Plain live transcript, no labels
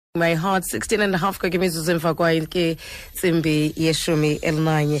My heart 16.5 kwemizuzu emva kwayike tsimbi yeshumi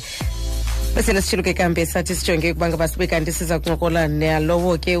elinanye. Bese nesithiluke kambe sathi sijonge ukuba ngabasibe kanti siza kuncokola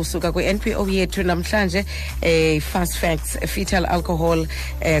nalowo ke usuka kwi-NPO yethu namhlanje FASfacts Foetal Alcohol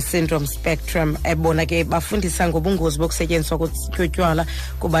Syndrome Spectrum Bona ke bafundisa ngobungozi bokusetyenziswa kotywala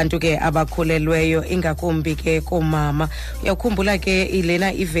kubantu ke abakhulelweyo ingakumbi ke komama. Uyakhumbula ke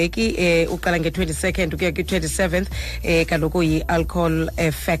ilena iveki uqala nge-22nd ukuya kwi-27th kaloku yi-Alcohol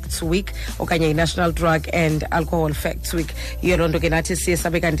Facts Week okanye yi-National Drug and Alcohol Facts Week. Yiyo loo nto ke nathi siye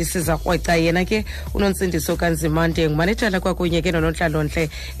sabe kanti siza krweca yena ke uNontsindiswa kaNzimande ngumanejala kwakunye ke nonontlalontle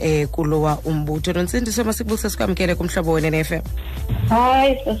kulowa umbutho. Nontsindiswa masikubuse sikwamkele kumhlobo wena neFM.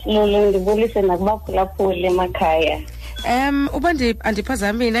 Hayi sesilola ndibulise nakubaphulaphuli emakhaya. Uba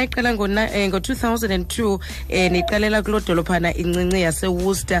andiphazami mina iqala ngo-2002 niqalela kuloo dolophana incinci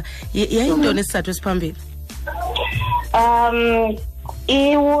yaseWorcester. Yayintoni isizathu esiphambili?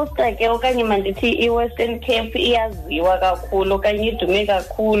 iWorcester ke okanye mandithi iWestern Cape iyaziwa kakhulu okanye idume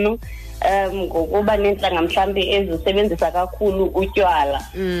kakhulu ngokuba nenhlanga mhlambe ezisebenzisa kakhulu utywala.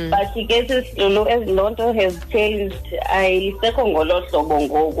 But ke sesihlolo ezilonto has changed ayisekho ngolo hlobo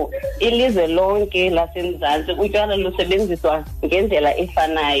ngoku. Ilizwe lonke laseMzantsi utywala lusebenziswa ngendlela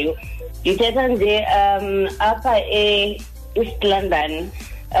efanayo. Ndithetha nje apha eEast London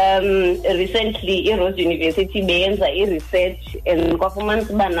recently iRose University beyenza i-research and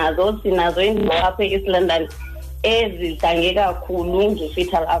kwafumanisa uba nazo sinazo indawo apha eEast London ezidlange kakhulu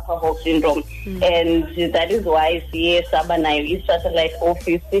nge-fetal alcohol syndrome, and that is why siye saba nayo i-satellite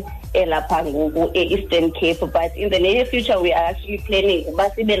office elapha ngoku e-Eastern Cape. But in the near future we are actually planning uba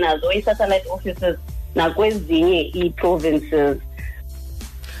sibe nazo i-satellite offices nakwezinye i-provinces.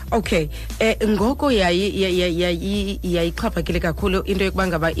 Okay, ngoko yayixhaphakile kakhulu into yokuba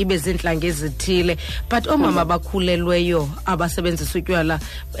ngaba ibe zintlanga ezithile, but omama abakhulelweyo abasebenzisa utywala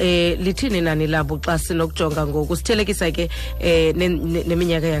lithini nani labo xa sinokujonga ngoku sithelekisa ke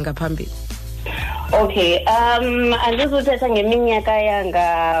neminyaka yangaphambili? Okay, andizothetha ngeminyaka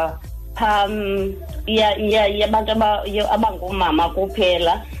yanga yabantu abangomama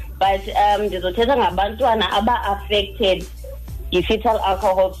kuphela, but ndizothetha ngabantwana aba-affected fetal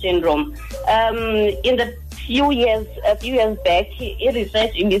alcohol syndrome. In the a few years back,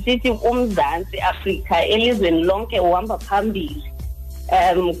 i-research ibisithi uMzantsi Afrika elizweni lonke uhamba phambili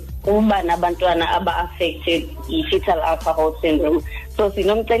kuba nabantwana aba-affected fetal alcohol syndrome. So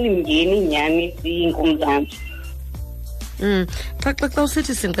sinomcelimngeni nyani singumzantsi. Xa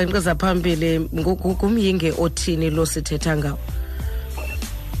usithi sinkqenkqeza phambili ngumyinge othini lo sithetha ngawo?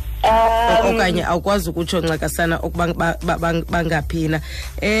 Okanye awukwazi ukutsho ncakasana ukuba bangaphina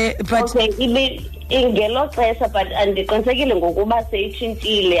but okay ngelo xesha, but andiqinisekile ngokuba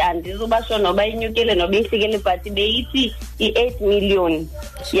seyitshintshile, andizubasho noba inyukile noba ihlikele, but beyithi i-8 million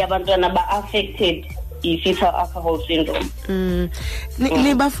yabantwana ba-affected yi-fetal alcohol syndrome.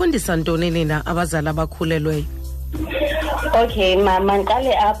 Nibafundisa ntoni nina abazali abakhulelweyo? Okay,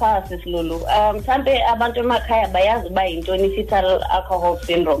 mandiqale apha sisilulu. Mhlambe abantu emakhaya bayazi uba yintoni i-fetal alcohol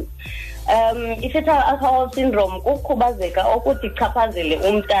syndrome. I-fetal alcohol syndrome kukhubazeka okuthi chaphazele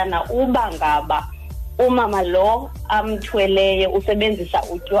umntana uba ngaba umama lo amthweleyo usebenzisa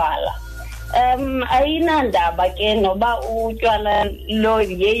utywala. Ayinandaba ke noba utywala lo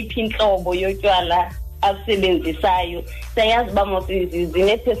yeyiphi intlobo yotywala abusebenzisayo. Siyazi uba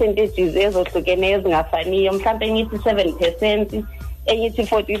zine-percentages ezohlukeneyo ezingafaniyo, mhlawumbe enye ithi 7%, enye ithi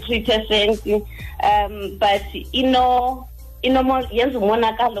 43%, but yenza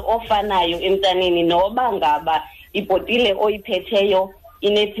umonakalo ofanayo emntaneni noba ngaba ibhotile oyiphetheyo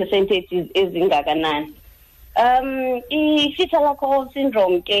ine-percentages ezingakanani. I-fetal alcohol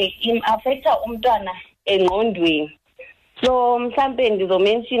syndrome ke im-affecta umntwana engqondweni. So mhlambe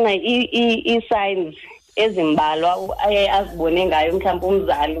ndizomenshina i-signs ezimbalwa azibone ngayo mhlawumbe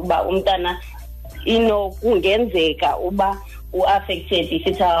umzali uba umntana kungenzeka uba u-affected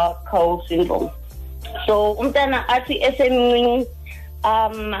i-fetal alcohol syndrome. So umntana athi esemncinci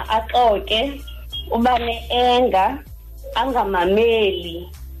axoke, uba ne-anger, angamameli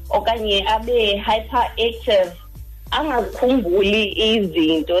okanye abe hyperactive, angazikhumbuli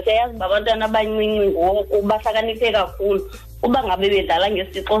izinto. Siyazi uba abantwana abancinci ngoku bahlakaniphe kakhulu. Uba ngabe bedlala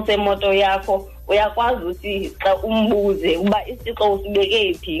ngesitixo semoto yakho uyakwazi ukuthi xa umbuze uba isitixo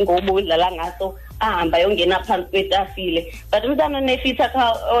usibeke phi ngoba udlala ngaso ahamba yongena phansi kwetafile. But umntana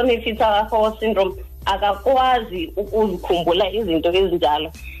one-fetal alcohol syndrome akakwazi ukuzikhumbula izinto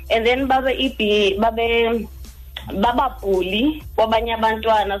ezinjalo, and then bababhuli kwabanye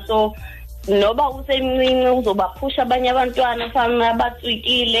abantwana. So noba usemncinci uzobaphusha abanye abantwana mfana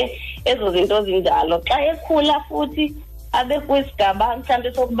abatswikile, ezo zinto zinjalo. Xa ekhula futhi abe kwisigaba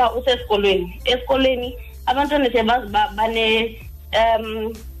mhlawumbe sokuba esikolweni abantwana sebazi bane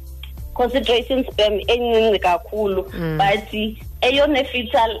concentration span encinci kakhulu but eyona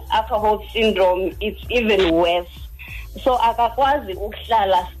fetal alcohol syndrome it's even worse. So akakwazi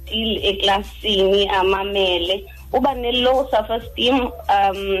ukuhlala still eklasini amamele uba ne-low self-esteem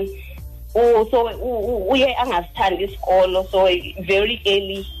so uye angasithandi isikolo so very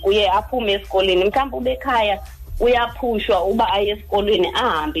early uye aphume esikoleni mhlawumbe ubekhaya uyaphushwa uba aye esikolweni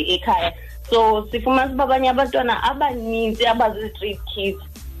ahambe ekhaya. So sifumana uba abanye abantwana abaninzi abazi-street kids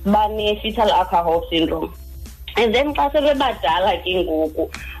bane-fetal alcohol syndrome. And then xa sebebadala ke ngoku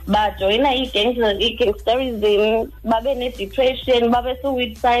bajoyina i-gangsterism, babe ne-depression, babe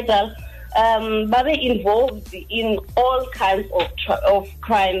suicidal, babe involved in all kinds of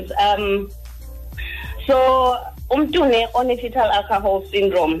crimes. So umntu one-fetal alcohol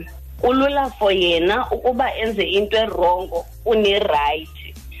syndrome kulula for yena ukuba enze into erongo une-right.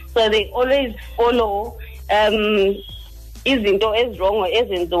 So they always follow izinto ezirongo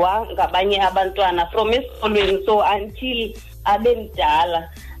ezenziwa ngabanye abantwana from esikolweni so until abemdala.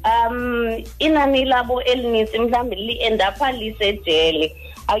 Inani labo elinisi mhlawumbe li-endapha lisejele.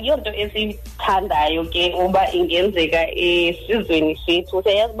 Akuyonto esithandayo ke uba ingenzeka esizweni sethu.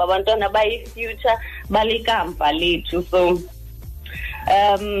 Siyazi uba abantwana bayi-future balikamva lethu. So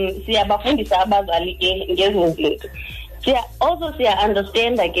siyabafundisa abazali ke ngezo zinto.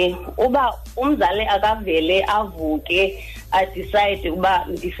 Siya-understand ke uba umzali akavele avuke decide uba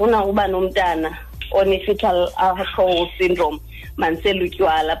ndifuna uba nomntana one-fetal alcohol syndrome manisele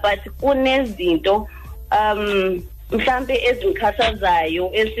utywala, but kunezinto mhlambe ezimkhathazayo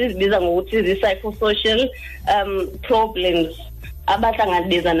esizibiza ngokuthi zi-psychosocial problems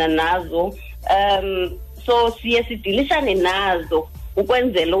abahlangabezana nazo. So siye sidilishane nazo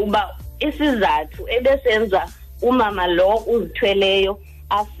ukwenzela uba isizathu ebesenza umama lo uzithweleyo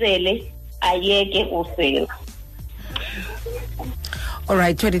asele ayeke usela.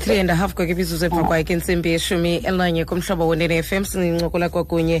 Alright, 23.5 kwa kibizuzo emva kwakhe intsimbi yeshumi elinanye kumhlobo we-NPO sincokola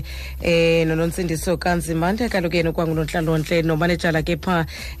kwakunye noNonsindiso kaNzimande kaloku yena kwangunontlalontle nomanejala ke pha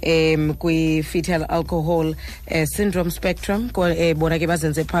kwi-fetal alcohol syndrome spectrum bona ke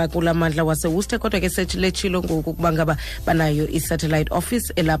bazenze pha kula mandla wase-Worcester kodwa ke lechilo ngoku ukuba ngaba banayo i-satellite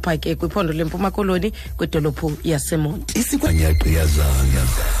office elapha ke kwiphondo lempuma koloni kwidolophu yaseMonti.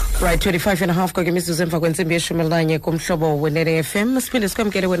 Right, 25.5 kwa kimizuzo emva kwentsimbi yeshumi elinanye kumhlobo we-NPO siphinde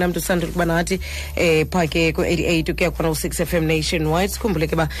sikwamkele wena mntu usandula ukuba nathi pha ke ku-88 ukuya khona u-6 FM nationwide. Sikhumbule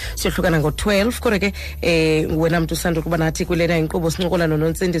ke ba siyohlukana ngo-12 kodwa ke wena mntu usandula ukuba nathi kulena inkqubo sincokola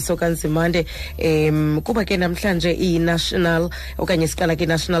noNonsindiso kaNzimande kuba ke namhlanje i-national okanye siqala ke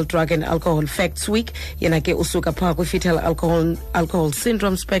National Drug and Alcohol Facts Week. Yena ke usuka pha kwi-fetal alcohol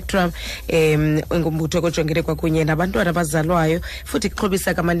syndrome spectrum engumbutho kojongele kwakunye nabantwana abazalwayo futhi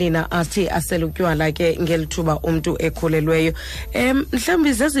kuxhobisa kamanina athi asele utywala ke ngelithuba umntu ekhulelweyo.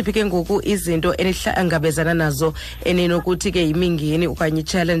 Mhlawumbi zeziphi ke ngoku izinto enihlangabezana nazo eninokuthi ke yimingeni okanye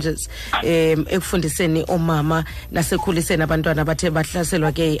challenges ekufundiseni omama nasekhuliseni abantwana bathe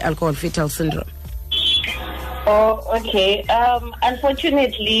bahlaselwa ke alcohol fetal syndrome? Oh, okay.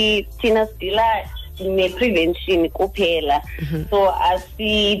 Unfortunately, thina sidila ne-prevention kuphela. So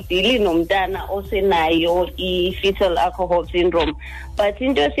asidili nomntana osenayo i-fetal alcohol syndrome. But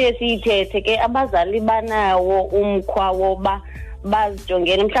into siyithethe ke abazali banawo umkhwa woba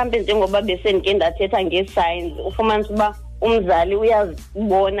bazijongele mhlawumbe njengoba besendike ndathetha nge-signs ufumanisa uba umzali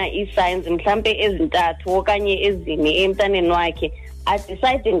uyazibona ii-signs mhlawumbe ezintathu okanye ezine emntaneni wakhe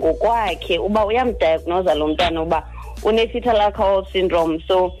adecide ngokwakhe uba uyamdiagnosa lo mntana uba une-fetal alcohol syndrome.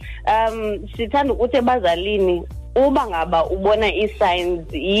 So sithanda ukuthi ebazalini uba ngaba ubona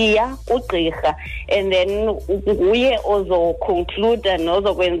ii-signs yiya ugqirha and then uye ozoconclude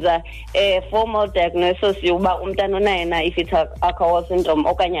nozokwenza formal diagnosis yokuba umntana onayo na i-fetal alcohol syndrome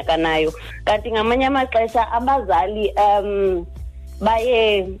okanye akanayo. Kanti ngamanye amaxesha abazali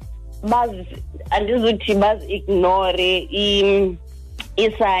baye andizuthi bazi-ignore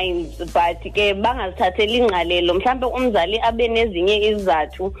i-signs but ke bangazithatheli ingqalelo. Mhlambe umzali abe nezinye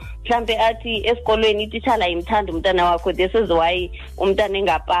izizathu, mhlambe athi esikolweni ititshala imthanda umntana wakho, this is why umntana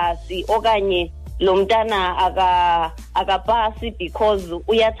engapasi, okanye lo mntana akapasi because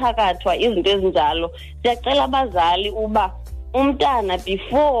uyathakathwa, izinto ezinjalo. Siyacela abazali uba umntana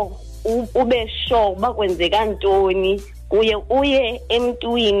before ube sure uba kwenzeka ntoni uye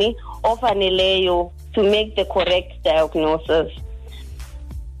emntwini ofaneleyo to make the correct diagnosis.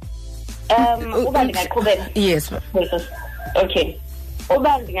 Uba ndingaqhubeka. Yes, ma'am. Okay.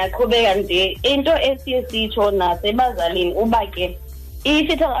 Uba ndingaqhubeka nje into esiye sitsho nasebazalini uba ke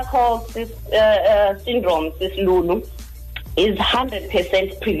i-fetal alcohol syndrome sisilulu is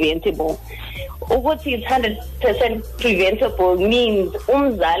 100% preventable. Ukuthi it's 100% preventable means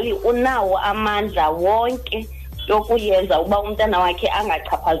umzali unawo amandla wonke yokuyenza uba umntana wakhe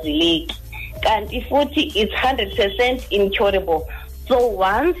angachaphazeleki. Kanti futhi it's 100% incurable. So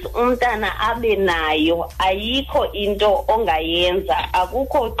once umntana abe nayo ayikho into ongayenza,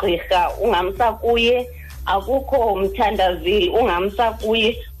 akukho gqirha ungamsa kuye, akukho mthandazeli ungamsa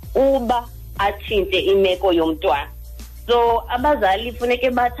kuye uba athinte imeko yomntwana. So abazali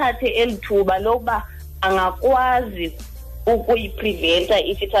funeke bathathe elithuba lokuba angakwazi ukuyipreventa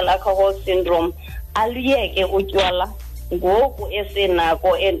i-fetal alcohol syndrome, aliyeke utywala ngoku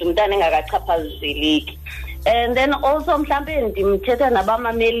esenako and umntana engakachaphazeleki. And then also mhlambe ndimthetha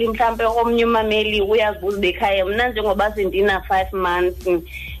nabamameli, mhlambe omnye umameli uyazibuza bekhaya, mna njengoba sendina 5 months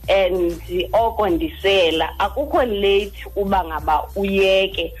and oko ndisela, akukho late uba ngaba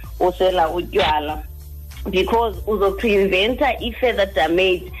uyeke usela utywala, because uzopreventa i-further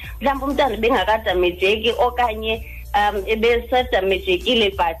damage. Mhlawumbe umntana bengakadamejeki okanye ebesedamejekile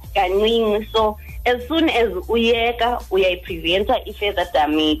but kancinci. So as soon as uyeka uyayipreventa i-further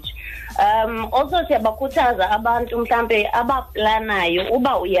damage. Also siyabakhuthaza abantu mhlambe abaplanayo,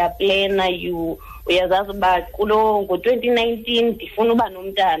 uba uyaplana uyazazi uba ngo-2019 ndifuna uba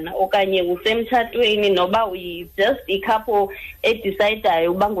nomntana, okanye usemtshatweni noba just i-couple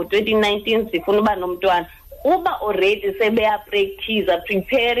edecidayo uba ngo-2019 sifuna uba nomntwana, uba already sebeyapractice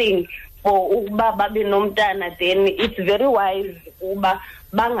preparing for ukuba babe nomntana, then it's very wise uba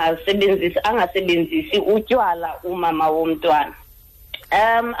angasebenzisi utywala umama womntwana.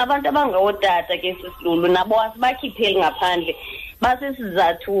 Abantu abangaotata ke sisilulu nabo asibakhipheli ngaphandle,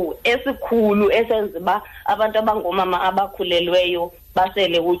 basisizathu esikhulu esenza uba abantu abangomama abakhulelweyo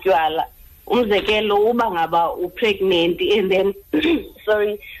basele utywala. Umzekelo, uba ngaba upregnant and then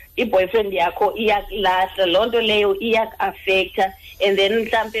sorry, i-boyfriend yakho iyakulahla, loo nto leyo iyak-affecta, and then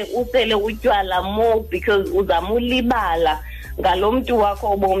mhlampe usele utywala more because uzamulibala ngalo mntu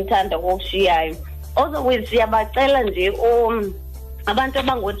wakho obomthanda okushiyayo. Also siyabacela nje abantu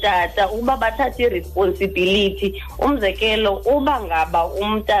abangotata uba bathathe responsibility. Umzekelo, uba ngaba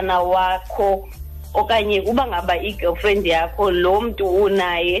umntana wakho okanye uba ngaba i-girlfriend yakho lo mntu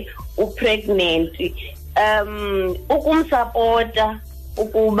unaye upregnant, ukumsapota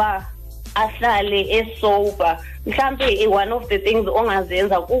ukuba ahlale esober. Mhlambe one of the things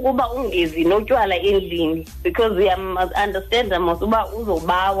ongazenza kukuba ungezi notywala endlini, because we must understand uba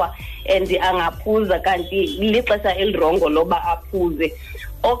uzobawa and angaphuza kanti lixesha elirongo loba aphuze.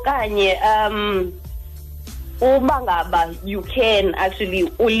 Okanye uba ngaba you can actually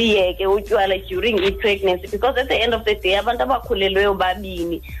uliyeke utywala during i-pregnancy, because at the end of the day abantu abakhulelweyo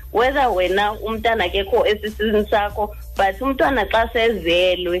babini, whether wena umntana kekho esiswini sakho, but umntwana xa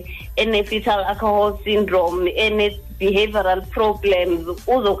sezelwe ene-fetal alcohol syndrome, ene-behavioral problems,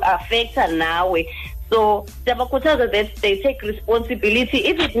 uzoku-affecta nawe. So siyabakhuthaza that they take responsibility.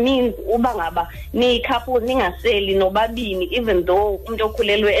 If it means uba ngaba ni-couple ningaseli nobabini, even though umuntu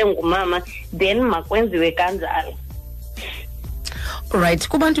okhulelwe engumama, then makwenziwe kanjalo. Right,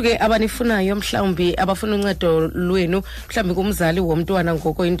 kubantu ke abanifunayo mhlawumbi abafuna uncedo lwenu, mhlawumbi kumzali womntwana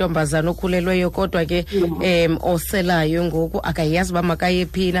ngoko intombazana okhulelweyo kodwa ke oselayo ngoku akayazi uba makaye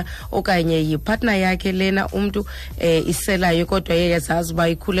phina, okanye yipartner yakhe lena umntu iselayo kodwa yeyazazi uba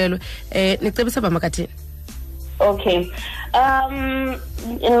ikhulelwe, nicebisa uba makathini? Okay,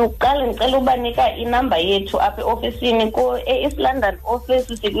 ngicela ubanika inamba yethu apha eofisini ku-East London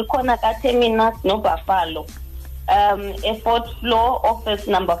office, sikhona ka-Terminus noBuffalo. A4th floor, office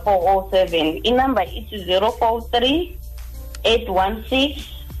number 407. Inumber is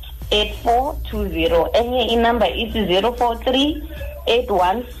 043-816-8420. Any number is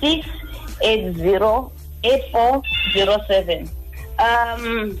 043-816-808407.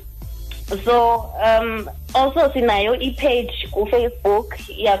 Also sinayo i-page ku Facebook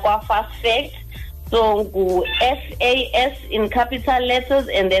yakwa FASfacts. So FAS in capital letters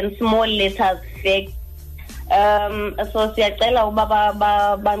and then small letters facts. So siyacela uba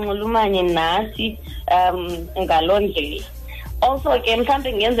banxulumanye nathi ngaloo ndlela. Also ke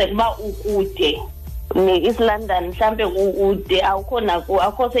mhlambe ngenzeka uba ukude ne-East London, mhlambe ude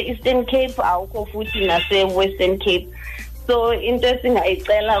awukho se-Eastern Cape, awukho futhi nase-Western Cape. So into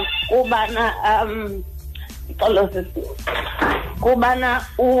esingayicela kubana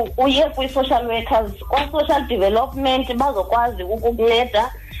uye kwi-social workers, kwa-social development bazokwazi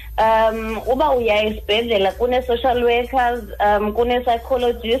ukukunceda. Uba uya esibhedlela kune-social workers,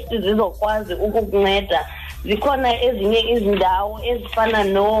 kune-psychologists zizokwazi ukukunceda. Zikhona ezinye izindawo ezifana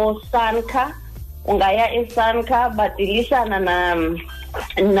no-Sanka, ungaya eSanka badilishana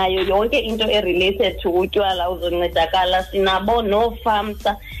nayo yonke into related to utywala uzoncedakala. Sinabo no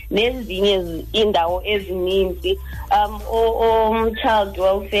FAMSA nezinye indawo ezininzi child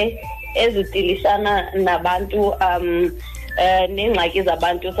welfare ezitilishana nabantu nengxaki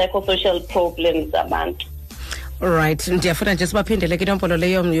zabantu, psychosocial problems zabantu. Alright, ndiyafuna nje sibaphindele ke inombolo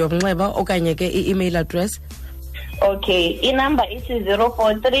leyo yomnxeba okanye ke i-email address. Okay, inumber ithi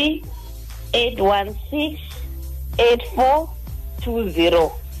 043 816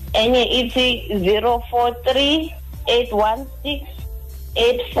 8420. Enye ithi 043 816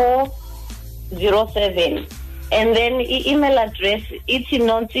 8407. And then email address ithi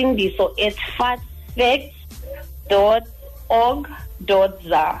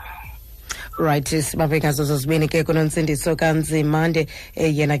ngobungozi@fasfacts.org.za. Right, sibabe ngazo zozibini ke kuNonsindiso kaNzimande,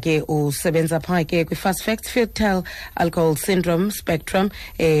 yena ke usebenza pha ke kwi-FASfacts Foetal Alcohol Syndrome Spectrum,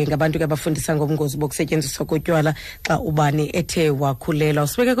 ngabantu ke abafundisa ngobungozi bokusetyenziswa kotywala xa ubani ethe wakhulelwa.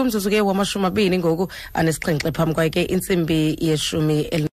 Usibeke kumzuzu ke wamashumi 20 ngoku anesixhenxe phambi kwakhe intsimbi yeshumi